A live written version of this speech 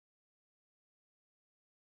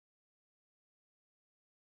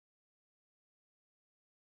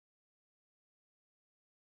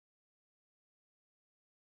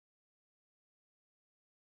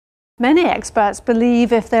Many experts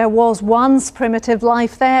believe if there was once primitive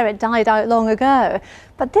life there, it died out long ago.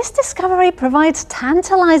 But this discovery provides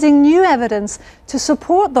tantalising new evidence to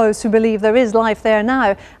support those who believe there is life there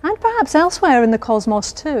now, and perhaps elsewhere in the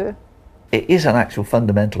cosmos too. It is an actual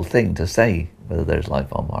fundamental thing to say whether there's life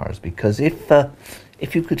on Mars, because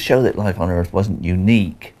if you could show that life on Earth wasn't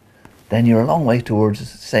unique, then you're a long way towards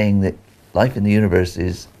saying that life in the universe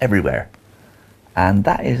is everywhere. And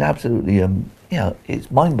that is absolutely,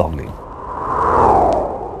 it's mind-boggling.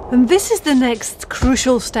 And this is the next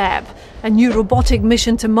crucial step. A new robotic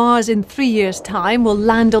mission to Mars in 3 years' time will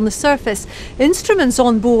land on the surface. Instruments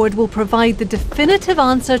on board will provide the definitive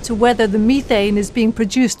answer to whether the methane is being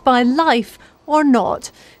produced by life or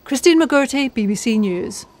not. Christine McGurty, BBC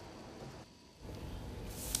News.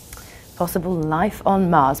 Possible life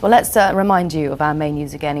on Mars. Well, let's remind you of our main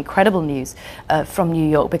news again. Incredible news from New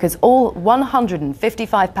York, because all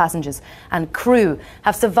 155 passengers and crew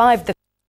have survived the